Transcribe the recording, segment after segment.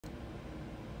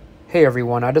Hey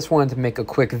everyone, I just wanted to make a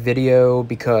quick video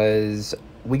because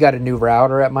we got a new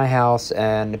router at my house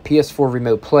and the PS4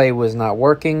 Remote Play was not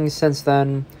working since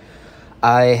then.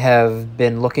 I have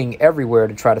been looking everywhere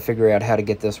to try to figure out how to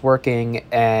get this working,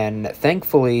 and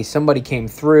thankfully somebody came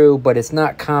through, but it's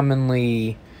not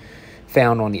commonly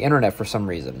found on the internet for some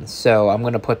reason. So I'm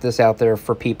going to put this out there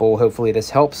for people. Hopefully this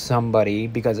helps somebody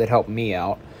because it helped me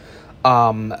out.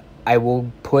 I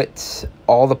will put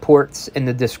all the ports in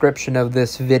the description of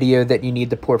this video that you need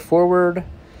to port forward.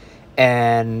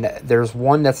 And there's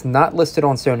one that's not listed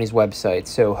on Sony's website,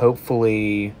 so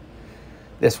hopefully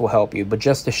this will help you. But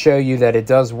just to show you that it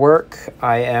does work,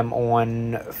 I am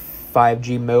on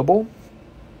 5G mobile.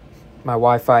 My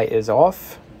Wi-Fi is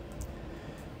off.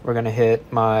 We're going to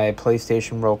hit my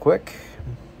PlayStation real quick.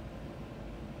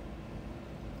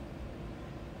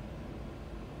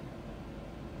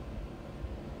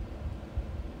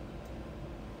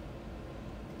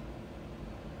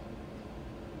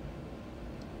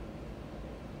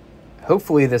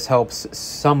 Hopefully this helps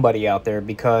somebody out there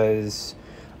because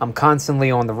I'm constantly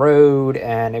on the road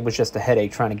and it was just a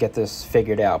headache trying to get this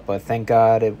figured out. But thank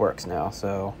God it works now,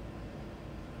 so...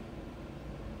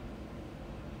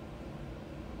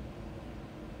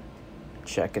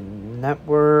 Checking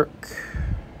network.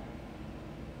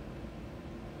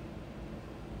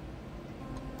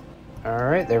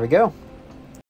 Alright, there we go.